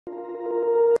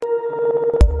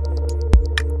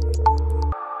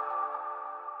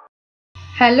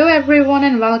Hello everyone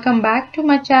and welcome back to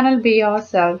my channel Be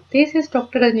Yourself. This is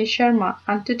Dr. Rajni Sharma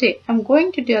and today I'm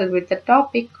going to deal with the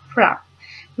topic FRAP,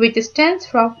 which stands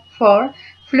for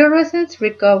Fluorescence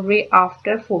Recovery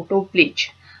After Photobleach.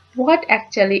 What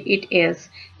actually it is?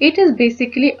 It is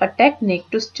basically a technique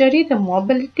to study the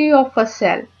mobility of a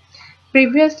cell.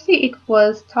 Previously, it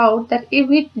was thought that if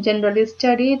we generally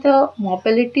study the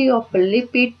mobility of a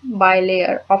lipid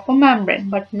bilayer of a membrane,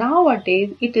 but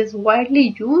nowadays it is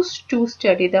widely used to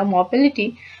study the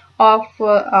mobility of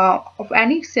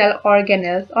any cell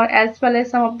organelles, or as well as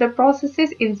some of the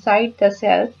processes inside the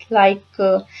cells like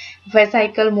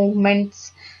vesicle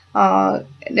movements, the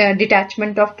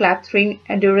detachment of clathrin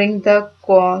during the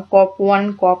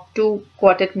COP1, COP2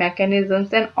 quartet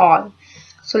mechanisms and all.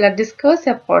 So let's discuss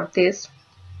about this.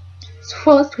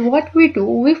 First, what we do,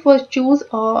 we first choose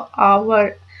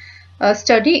our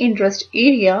study interest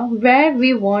area where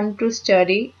we want to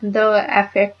study the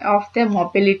effect of their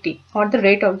mobility or the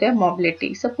rate of their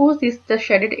mobility. Suppose this is the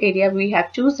shaded area we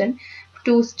have chosen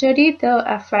to study the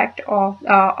effect of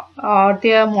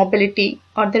their mobility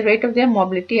or the rate of their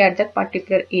mobility at that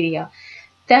particular area.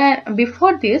 Then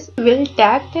before this, we'll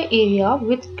tag the area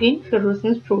with green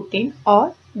fluorescence protein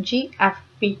or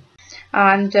GFP.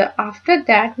 And after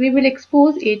that we will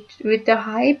expose it with a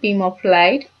high beam of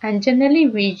light, and generally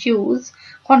we use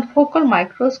confocal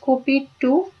microscopy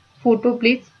to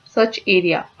photobleach such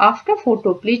area. After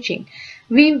photobleaching,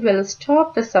 we will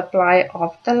stop the supply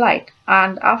of the light,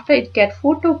 and after it gets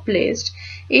photobleached,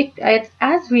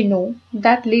 as we know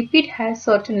that lipid has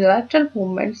certain lateral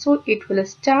movement, so it will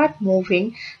start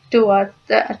moving towards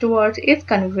its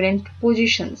convenient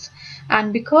positions.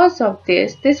 And because of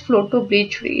this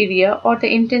photobleach area or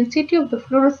the intensity of the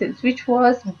fluorescence which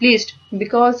was bleached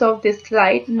because of this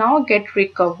light now get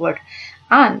recovered,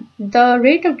 and the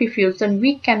rate of diffusion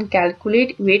we can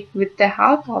calculate it with the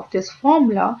help of this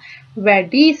formula where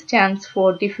D stands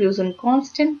for diffusion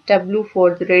constant, W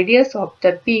for the radius of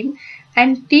the beam,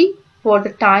 and T for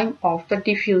the time of the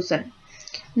diffusion.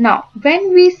 Now,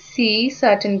 when we see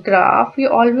certain graph, we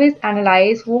always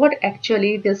analyze what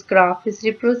actually this graph is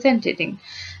representing.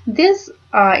 This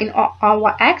in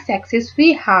our x-axis,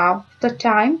 we have the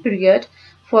time period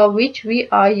for which we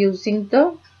are using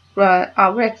the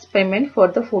our experiment for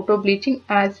the photobleaching,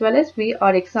 as well as we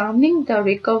are examining the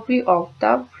recovery of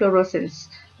the fluorescence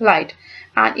light,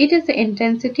 and it is the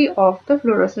intensity of the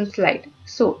fluorescence light.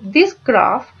 So this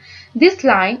graph, this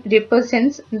line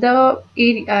represents the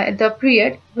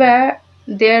period where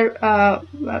their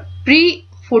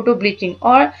pre-photobleaching,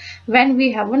 or when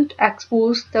we haven't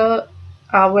exposed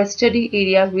our study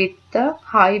area with the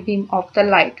high beam of the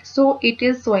light. So it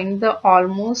is showing the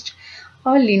almost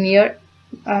a linear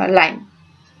line.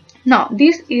 Now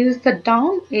this is the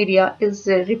down area is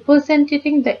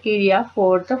representing the area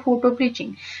for the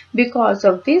photobleaching. Because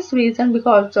of this reason,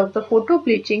 because of the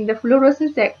photobleaching, the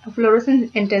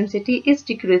fluorescence intensity is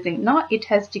decreasing. Now it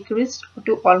has decreased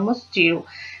to almost 0,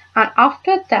 and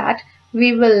after that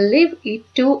we will leave it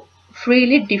to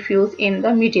freely diffuse in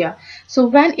the media. So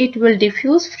when it will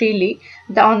diffuse freely,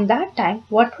 on that time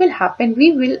what will happen,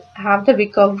 we will have the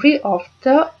recovery of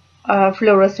the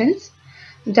fluorescence,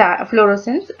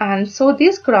 and so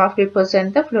this graph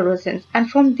represents the fluorescence, and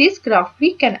from this graph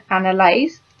we can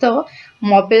analyze the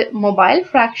mobile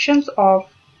fractions of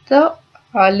the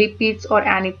lipids or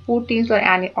any proteins or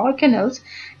any organelles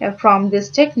from this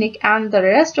technique, and the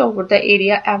rest over the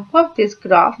area above this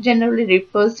graph generally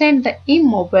represent the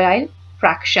immobile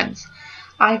fractions.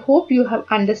 I hope you have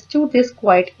understood this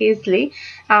quite easily,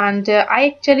 and I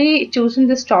actually chosen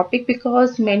this topic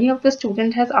because many of the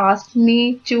students has asked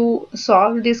me to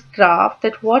solve this graph,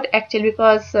 that what actually,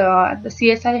 because the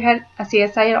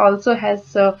CSI also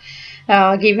has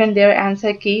given their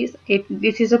answer keys.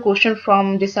 This is a question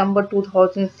from December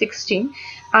 2016,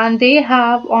 and they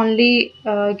have only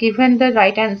given the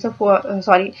right answer for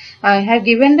have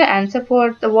given the answer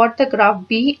for what the graph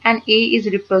B and A is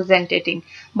representing.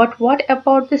 But what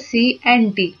about the C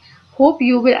and D? Hope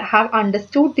you will have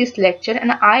understood this lecture,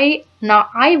 and now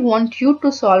I want you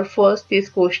to solve first these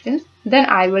questions, then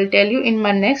I will tell you in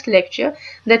my next lecture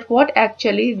that what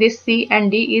actually this C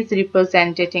and D is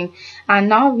representing. And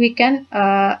now we can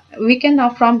now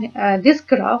from this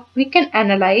graph we can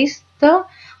analyze the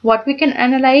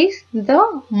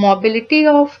mobility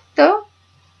of the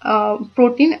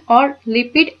protein or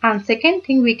lipid, and second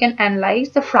thing we can analyze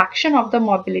the fraction of the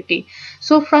mobility.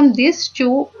 So from these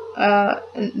two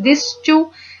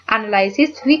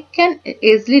analysis, we can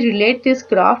easily relate this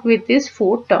graph with these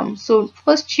 4 terms. So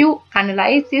first you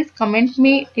analyze this, comment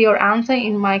me your answer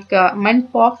in my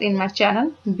comment box in my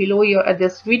channel below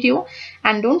this video,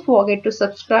 and don't forget to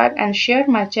subscribe and share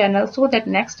my channel so that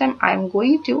next time I am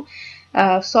going to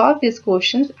solve these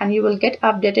questions and you will get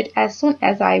updated as soon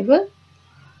as I will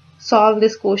solve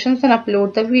these questions and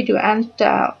upload the video. And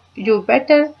you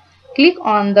better click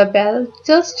on the bell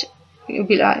just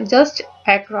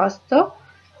across the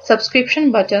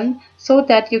subscription button so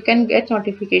that you can get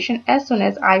notification as soon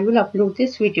as I will upload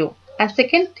this video. And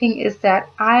second thing is that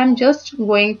I am just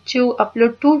going to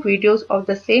upload 2 videos of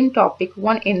the same topic,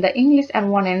 one in the English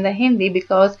and one in the Hindi,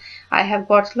 because I have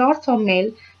got lots of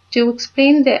mail to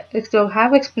explain to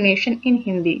have explanation in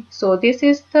Hindi. So this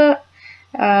is the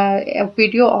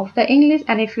video of the English,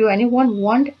 and if anyone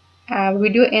want a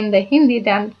video in the Hindi,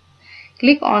 then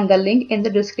click on the link in the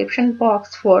description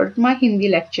box for my Hindi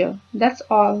lecture. That's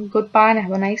all. Goodbye and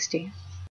have a nice day.